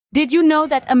Did you know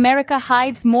that America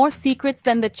hides more secrets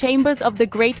than the chambers of the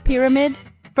Great Pyramid?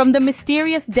 From the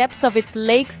mysterious depths of its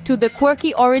lakes to the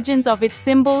quirky origins of its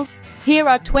symbols, here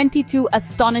are 22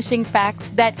 astonishing facts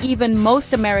that even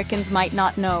most Americans might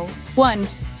not know. 1.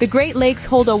 The Great Lakes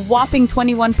hold a whopping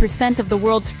 21% of the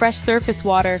world's fresh surface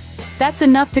water. That's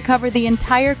enough to cover the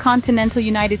entire continental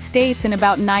United States in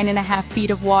about 9.5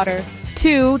 feet of water.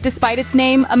 2. Despite its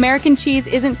name, American cheese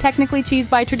isn't technically cheese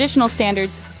by traditional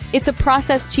standards. It's a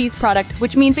processed cheese product,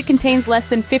 which means it contains less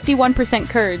than 51%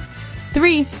 curds.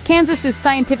 3. Kansas is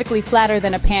scientifically flatter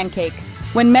than a pancake.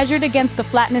 When measured against the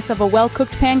flatness of a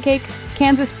well-cooked pancake,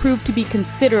 Kansas proved to be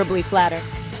considerably flatter.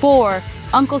 4.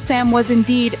 Uncle Sam was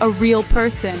indeed a real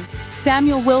person.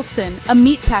 Samuel Wilson, a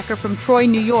meat packer from Troy,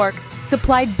 New York,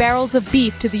 supplied barrels of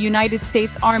beef to the United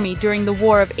States Army during the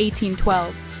War of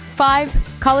 1812.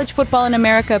 5. College football in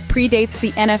America predates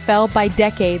the NFL by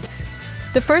decades.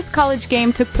 The first college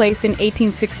game took place in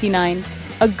 1869,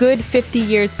 a good 50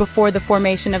 years before the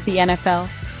formation of the NFL.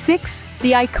 6.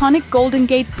 The iconic Golden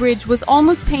Gate Bridge was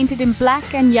almost painted in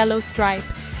black and yellow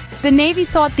stripes. The Navy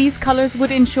thought these colors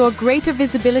would ensure greater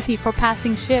visibility for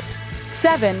passing ships.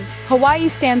 7. Hawaii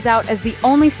stands out as the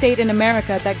only state in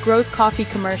America that grows coffee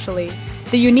commercially.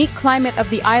 The unique climate of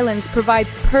the islands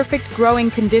provides perfect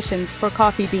growing conditions for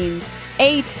coffee beans.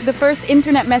 8. The first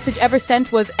internet message ever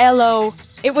sent was LO.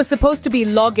 It was supposed to be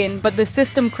login, but the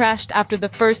system crashed after the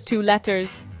first 2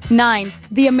 letters. 9.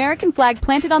 The American flag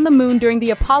planted on the moon during the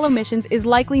Apollo missions is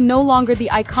likely no longer the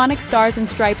iconic stars and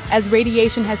stripes as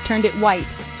radiation has turned it white.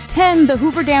 10. The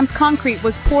Hoover Dam's concrete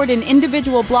was poured in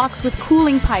individual blocks with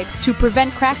cooling pipes to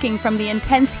prevent cracking from the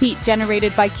intense heat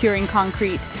generated by curing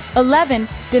concrete. 11.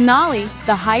 Denali,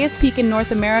 the highest peak in North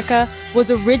America,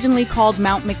 was originally called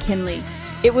Mount McKinley.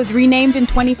 It was renamed in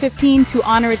 2015 to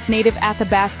honor its native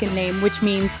Athabascan name, which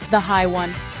means the High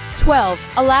One. 12.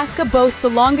 Alaska boasts the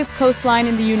longest coastline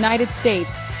in the United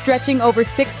States, stretching over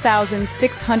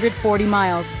 6,640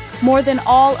 miles, more than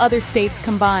all other states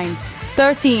combined.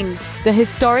 13. The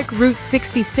historic Route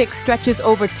 66 stretches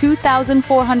over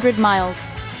 2,400 miles,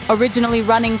 originally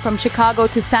running from Chicago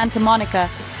to Santa Monica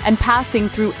and passing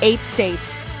through 8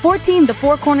 states. 14. The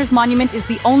Four Corners Monument is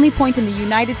the only point in the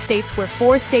United States where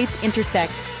 4 states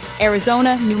intersect: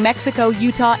 Arizona, New Mexico,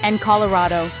 Utah, and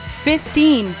Colorado.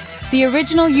 15. The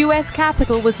original U.S.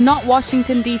 capital was not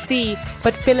Washington, D.C.,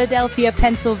 but Philadelphia,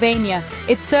 Pennsylvania.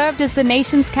 It served as the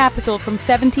nation's capital from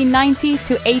 1790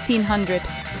 to 1800.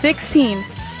 16.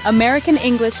 American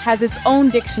English has its own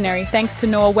dictionary thanks to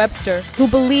Noah Webster, who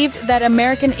believed that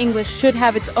American English should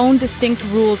have its own distinct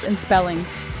rules and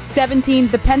spellings. 17.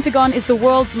 The Pentagon is the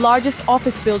world's largest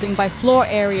office building by floor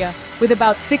area, with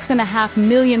about 6.5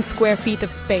 million square feet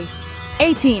of space.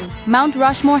 18. Mount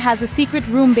Rushmore has a secret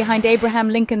room behind Abraham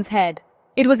Lincoln's head.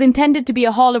 It was intended to be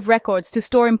a hall of records to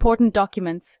store important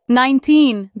documents.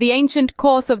 19. The ancient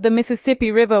course of the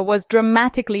Mississippi River was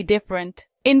dramatically different,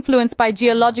 influenced by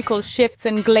geological shifts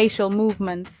and glacial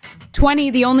movements.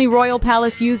 20. The only royal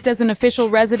palace used as an official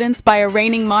residence by a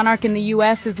reigning monarch in the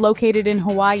U.S. is located in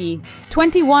Hawaii.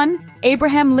 21.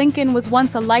 Abraham Lincoln was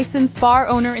once a licensed bar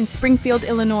owner in Springfield,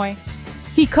 Illinois.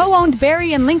 He co-owned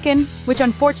Berry and Lincoln, which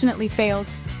unfortunately failed.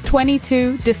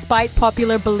 22. Despite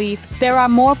popular belief, there are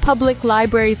more public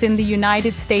libraries in the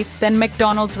United States than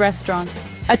McDonald's restaurants,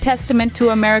 a testament to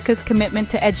America's commitment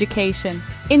to education.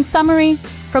 In summary,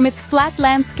 from its flat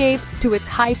landscapes to its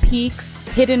high peaks,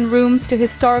 hidden rooms to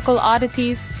historical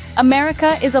oddities,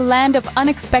 America is a land of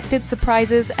unexpected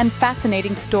surprises and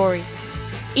fascinating stories.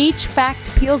 Each fact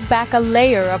peels back a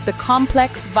layer of the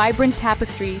complex, vibrant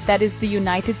tapestry that is the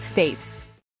United States.